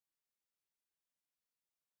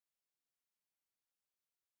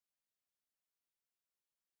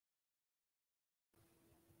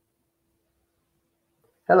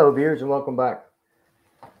Hello, viewers, and welcome back.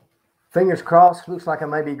 Fingers crossed, looks like I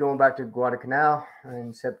may be going back to Guadalcanal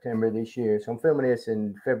in September this year. So I'm filming this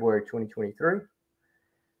in February 2023.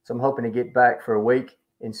 So I'm hoping to get back for a week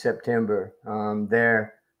in September.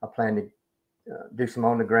 There, I plan to do some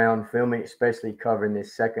on-the-ground filming, especially covering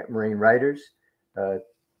this 2nd Marine Raiders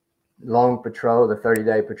long patrol, the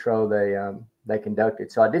 30-day patrol they conducted.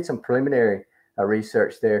 So I did some preliminary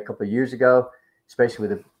research there a couple of years ago, especially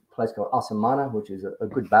with a place called Asamana, which is a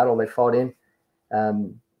good battle they fought in.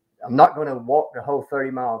 I'm not going to walk the whole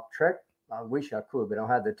 30-mile trek. I wish I could, but I don't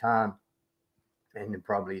have the time and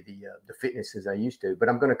probably the fitness as I used to. But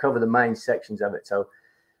I'm going to cover the main sections of it. So,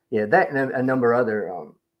 yeah, that and a number of other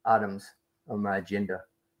items on my agenda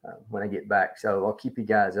when I get back. So I'll keep you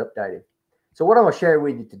guys updated. So what I'm going to share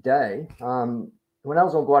with you today, when I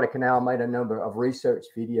was on Guadalcanal, I made a number of research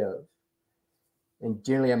videos. And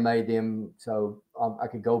generally I made them so I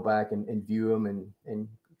could go back and view them and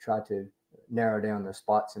try to narrow down the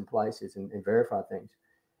spots and places and verify things.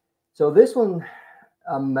 So this one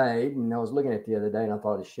I made, and I was looking at it the other day, and I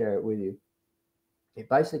thought I'd share it with you. It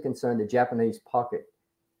basically concerned the Japanese pocket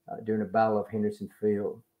during the Battle of Henderson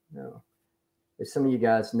Field. Now, as some of you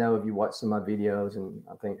guys know, if you watched some of my videos, and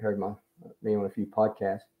I think heard me on a few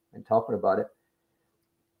podcasts and talking about it,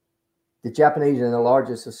 the Japanese in the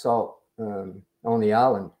largest assault on the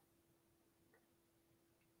island,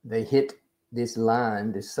 they hit this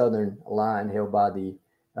line, this southern line held by the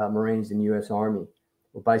Marines and U.S. Army,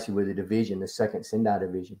 well, basically with the division, the 2nd Sendai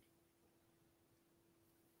Division.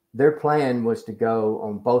 Their plan was to go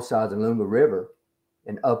on both sides of the Lunga River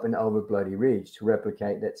and up and over Bloody Ridge to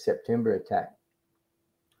replicate that September attack.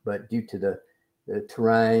 But due to the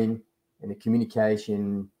terrain and the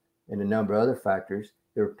communication and a number of other factors,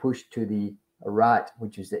 they were pushed to the right,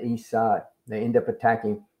 which is the east side. They end up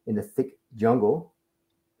attacking in the thick jungle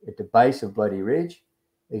at the base of Bloody Ridge,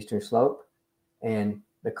 eastern slope, and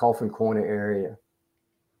the Coffin Corner area.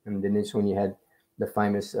 And then this one you had the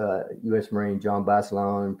famous U.S. Marine John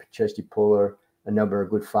Basilone, Chesty Puller, a number of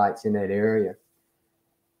good fights in that area.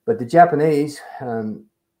 But the Japanese,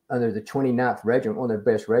 under the 29th Regiment, one of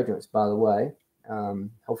their best regiments, by the way,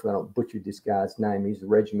 hopefully I don't butcher this guy's name. He's the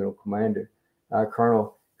regimental commander,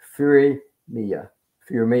 Colonel Furumiya.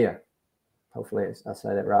 Hopefully I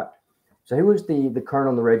say that right. So he was the colonel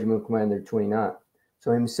and the regimental commander of 29th.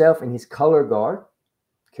 So himself and his color guard,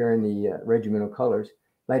 carrying the regimental colors,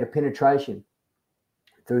 made a penetration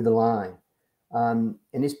through the line. And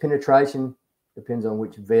this penetration, depends on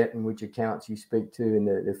which vet and which accounts you speak to in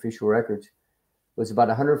the official records, was about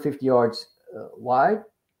 150 yards wide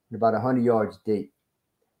and about 100 yards deep.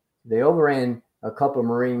 They overran a couple of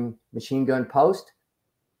Marine machine gun posts,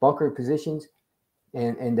 bunker positions,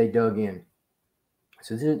 and they dug in.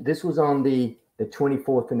 So this was on the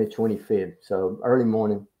 24th and the 25th. So early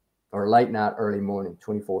morning or late night, early morning,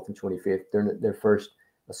 24th and 25th, during their first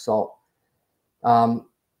assault.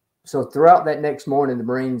 So throughout that next morning, the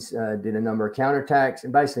Marines did a number of counterattacks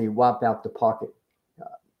and basically wiped out the pocket.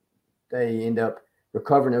 They end up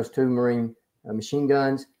recovering those 2 Marine machine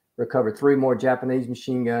guns, recovered 3 more Japanese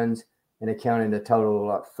machine guns, and accounted a total of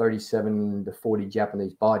like 37 to 40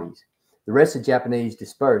 Japanese bodies. The rest of the Japanese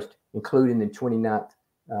dispersed, including the 29th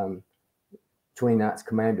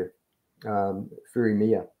commander,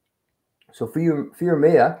 Furumiya. So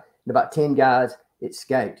Furumiya and about 10 guys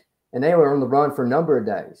escaped, and they were on the run for a number of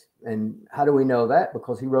days. And how do we know that?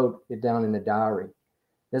 Because he wrote it down in a diary.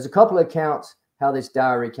 There's a couple of accounts how this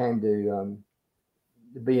diary came to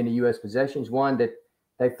be in the U.S. possessions. One, that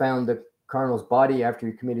they found the colonel's body after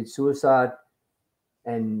he committed suicide.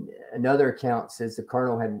 And another account says the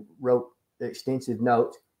colonel had wrote extensive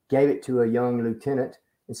notes, gave it to a young lieutenant,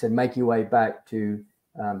 and said, make your way back to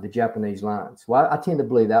the Japanese lines. Well, I tend to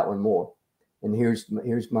believe that one more. And here's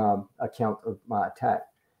my account of my attack.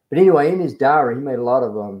 But anyway, in his diary, he made a lot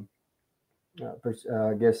of,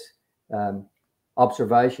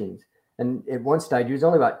 observations. And at one stage, he was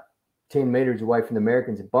only about 10 meters away from the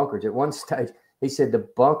Americans in bunkers. At one stage, he said the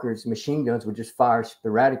bunkers, machine guns would just fire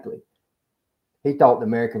sporadically. He thought the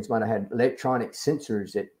Americans might have had electronic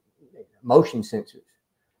sensors, motion sensors,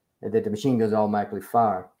 and that the machine guns automatically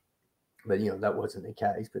fire. But, that wasn't the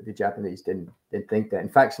case. But the Japanese didn't think that. In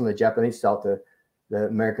fact, some of the Japanese thought the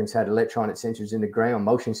Americans had electronic sensors in the ground,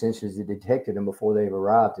 motion sensors that detected them before they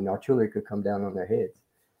arrived, and artillery could come down on their heads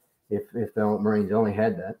if the Marines only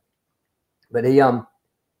had that. But he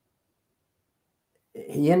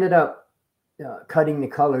ended up cutting the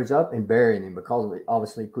colors up and burying them because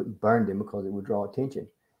obviously couldn't burn them because it would draw attention.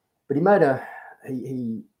 But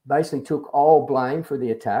he basically took all blame for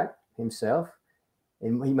the attack himself,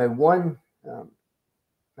 and he made one,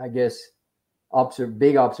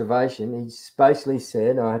 big observation. He basically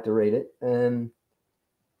said, I have to read it.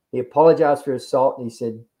 He apologized for his assault, and he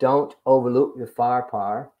said, "Don't overlook the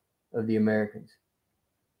firepower of the Americans."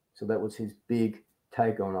 So that was his big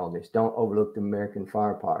take on all this. Don't overlook the American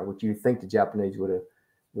firepower, which you think the Japanese would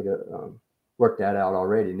have worked that out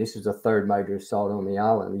already. And this is the third major assault on the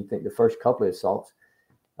island. You think the first couple of assaults,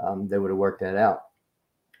 they would have worked that out.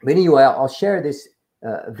 But anyway, I'll share this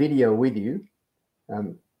video with you.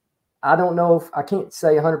 I don't know if I can't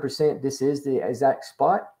say 100% this is the exact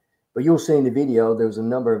spot, but you'll see in the video there's a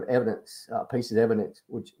number of evidence, pieces of evidence,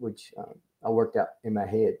 which I worked out in my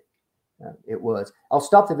head. It was. I'll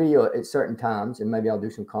stop the video at certain times, and maybe I'll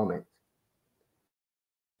do some comments.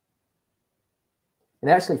 And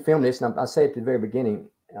I actually filmed this, and I say at the very beginning,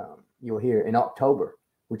 you'll hear in October,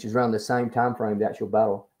 which is around the same time frame the actual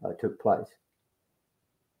battle took place.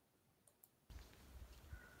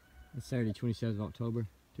 It's Saturday, 27th of October,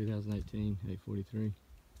 2018, 8:43.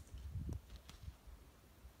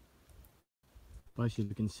 Basically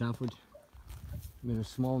looking southward. I'm in a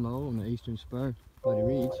small knoll on the eastern spur, Bloody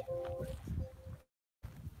Ridge.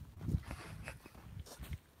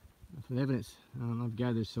 From the evidence I've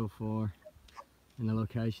gathered so far in the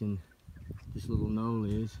location this little knoll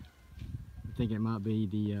is, I think it might be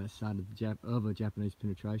the site of a Japanese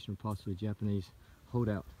penetration, or possibly a Japanese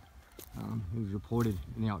holdout. It was reported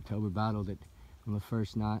in the October battle that on the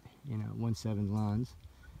first night in 1-7 lines,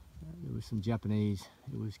 there was some Japanese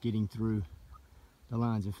who was getting through the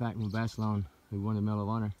lines. In fact, when Basilone, who won the Medal of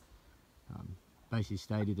Honor, basically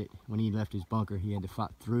stated that when he left his bunker, he had to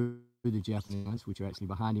fight through the Japanese lines, which were actually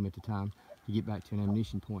behind him at the time, to get back to an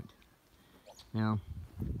ammunition point. Now,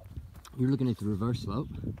 you're looking at the reverse slope.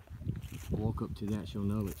 I'll walk up to the actual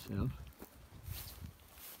knoll itself.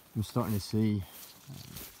 I'm starting to see,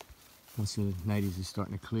 once the natives are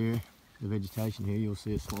starting to clear the vegetation here, you'll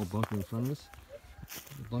see a small bunker in front of us.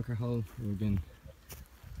 The bunker hole would have been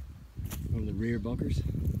one of the rear bunkers.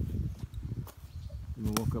 And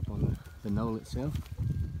we'll walk up on the knoll itself.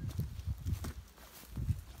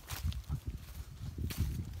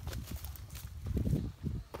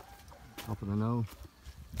 Top of the knoll.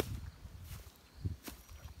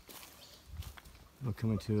 We're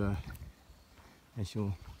coming to a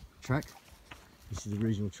actual track. This is the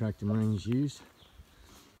original track the Marines used.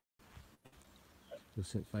 You'll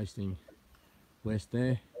see it facing west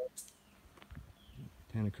there,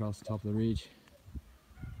 down across the top of the ridge.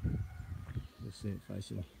 You'll see it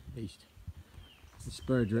facing east. The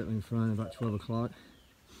spur directly in front, about 12 o'clock,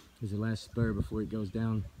 is the last spur before it goes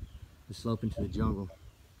down the slope into the jungle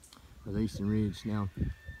of the eastern ridge. Now,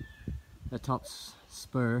 that top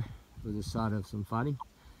spur was the site of some fighting.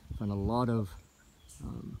 Found a lot of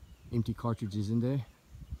empty cartridges in there,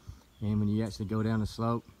 and when you actually go down the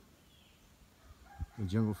slope, the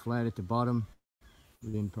jungle flat at the bottom,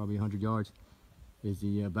 within probably 100 yards, is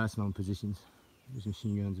the Basilone positions. Those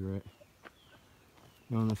machine guns are at.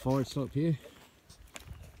 Now on the forward slope here,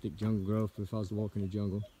 thick jungle growth, but if I was to walk in the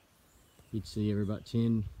jungle, you'd see every about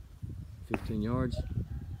 10, 15 yards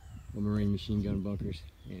of Marine machine gun bunkers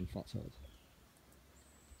and foxholes.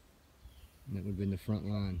 And that would have been the front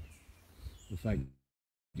line. In fact,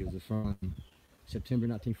 it was the front from September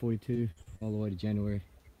 1942 all the way to January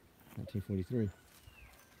 1943.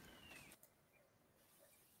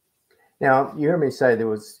 Now, you heard me say there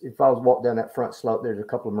was, if I was walking down that front slope, there's a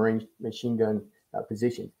couple of Marine machine gun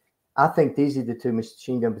positions. I think these are the two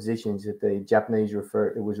machine gun positions that the Japanese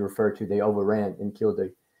was referred to. They overran and killed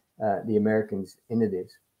the Americans into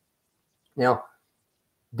this. Now,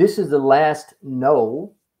 this is the last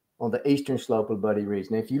knoll on the eastern slope of Bloody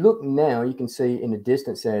Ridge. Now, if you look now, you can see in the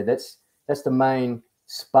distance there, that's the main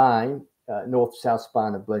spine, north-south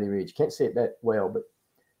spine of Bloody Ridge. Can't see it that well,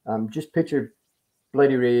 but just picture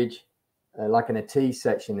Bloody Ridge like in a T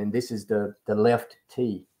section, and this is the left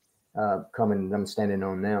T coming, I'm standing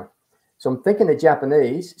on now. So I'm thinking the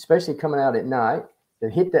Japanese, especially coming out at night, they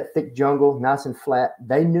hit that thick jungle, nice and flat.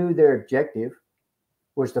 They knew their objective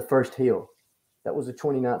was the first hill. That was the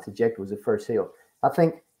 29th objective, was the first hill. I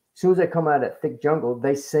think as soon as they come out of that thick jungle,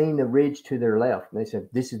 they seen the ridge to their left. And they said,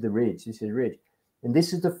 this is the ridge, this is the ridge. And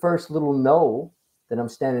this is the first little knoll that I'm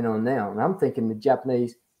standing on now. And I'm thinking the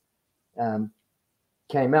Japanese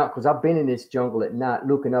came out, because I've been in this jungle at night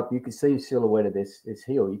looking up. You can see the silhouette of this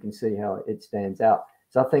hill. You can see how it stands out.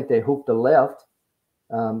 So I think they hooked the left,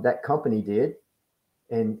 that company did,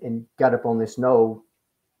 and got up on this knoll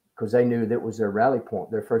because they knew that was their rally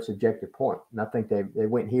point, their first objective point. And I think they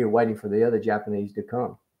went here waiting for the other Japanese to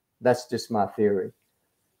come. That's just my theory,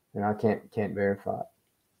 and I can't verify it.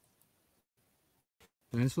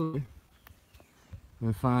 Absolutely.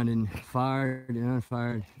 We're finding fired and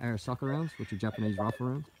unfired Arisaka rounds, which are Japanese rifle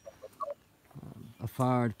rounds. A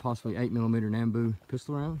fired possibly 8mm Nambu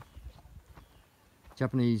pistol round.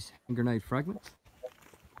 Japanese hand grenade fragments.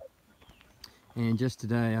 And just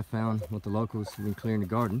today I found what the locals have been clearing the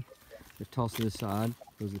garden. They've tossed to the side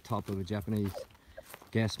was the top of a Japanese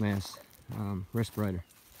gas mask respirator,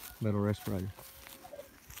 metal respirator.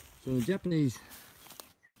 So the Japanese,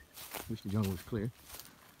 wish the jungle was clear,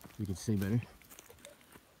 you could see better.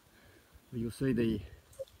 But you'll see the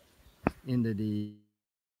end of the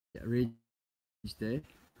ridge there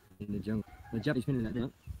in the jungle. The Japanese pinning that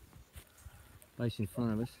down, base in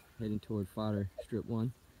front of us, heading toward fighter strip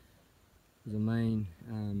 1. There's a main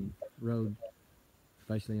road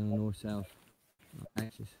basically on the north-south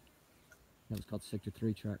axis. That was called Sector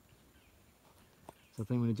 3 track. So I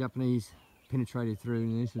think when the Japanese penetrated through,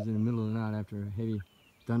 and this was in the middle of the night after a heavy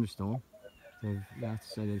thunderstorm, so I have to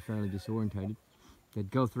say they're fairly disorientated. They'd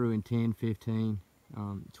go through in 10, 15,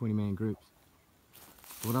 20-man groups.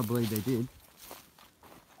 What I believe they did,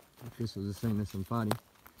 if this was a scene of some fighting,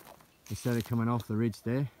 instead of coming off the ridge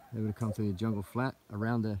there, they would have come through the jungle flat,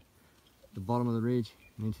 around the bottom of the ridge,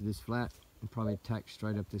 and into this flat, and probably attacked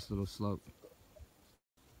straight up this little slope.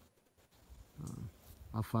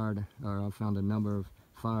 I found a number of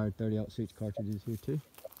fired 30-06 cartridges here too.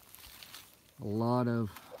 A lot of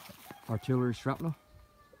artillery shrapnel,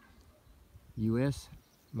 US,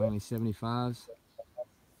 mainly 75s.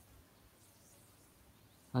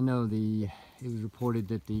 I know it was reported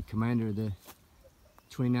that the commander of the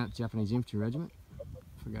 29th Japanese Infantry Regiment,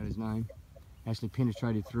 I forgot his name, actually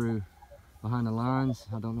penetrated through behind the lines,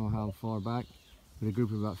 I don't know how far back, with a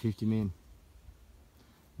group of about 50 men.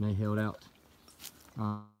 And they held out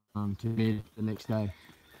to mid the next day.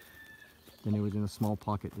 Then it was in a small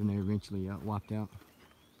pocket, then they were eventually wiped out.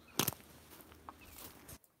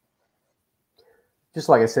 Just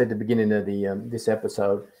like I said at the beginning of this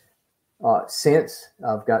episode, since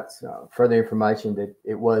I've got further information that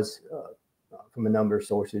it was from a number of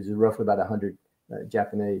sources, roughly about 100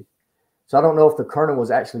 Japanese. So I don't know if the colonel was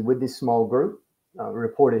actually with this small group.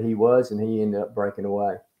 Reported he was, and he ended up breaking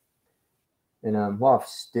away. And while I've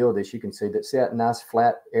stilled this, you can see that nice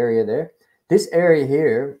flat area there. This area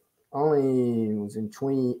here only was in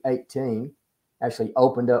 2018, actually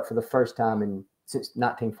opened up for the first time since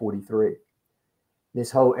 1943.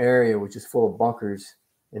 This whole area was just full of bunkers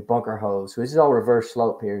and bunker holes. So this is all reverse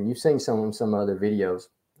slope here, and you've seen some other videos.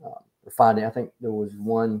 I think there was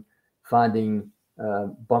one finding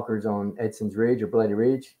bunkers on Edson's Ridge or Bloody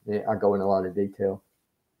Ridge. I go in a lot of detail.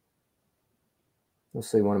 You'll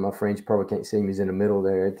see one of my friends, probably can't see him, he's in the middle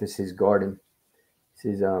there. This is his garden. It's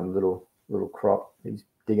his little crop he's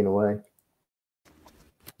digging away.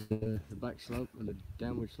 The back slope, or the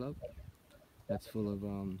downward slope, that's full of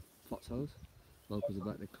foxholes. Locals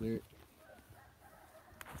about to clear it.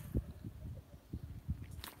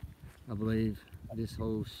 I believe this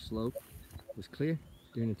whole slope was clear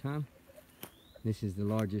during the time. This is the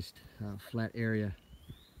largest flat area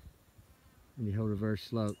in the whole reverse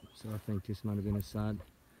slope, so I think this might have been a site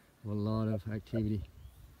of a lot of activity.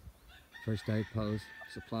 First aid posts,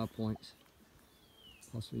 supply points,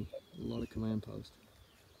 possibly a lot of command posts.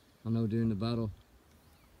 I know during the battle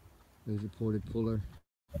it was reported Fuller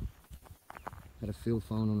had a field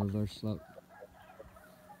phone on the reverse slope.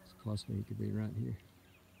 So possibly he could be right here.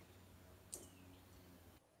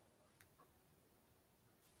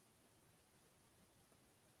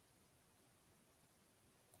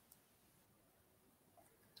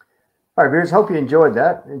 All right, viewers, hope you enjoyed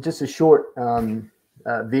that. Just a short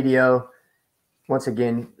video. Once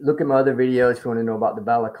again, look at my other videos if you want to know about the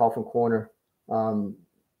Battle of Coffin Corner. The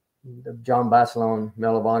John Basilone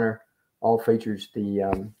Medal of Honor all features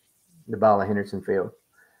the Battle of Henderson Field.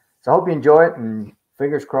 So I hope you enjoy it, and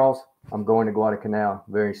fingers crossed, I'm going to Guadalcanal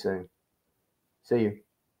very soon. See you.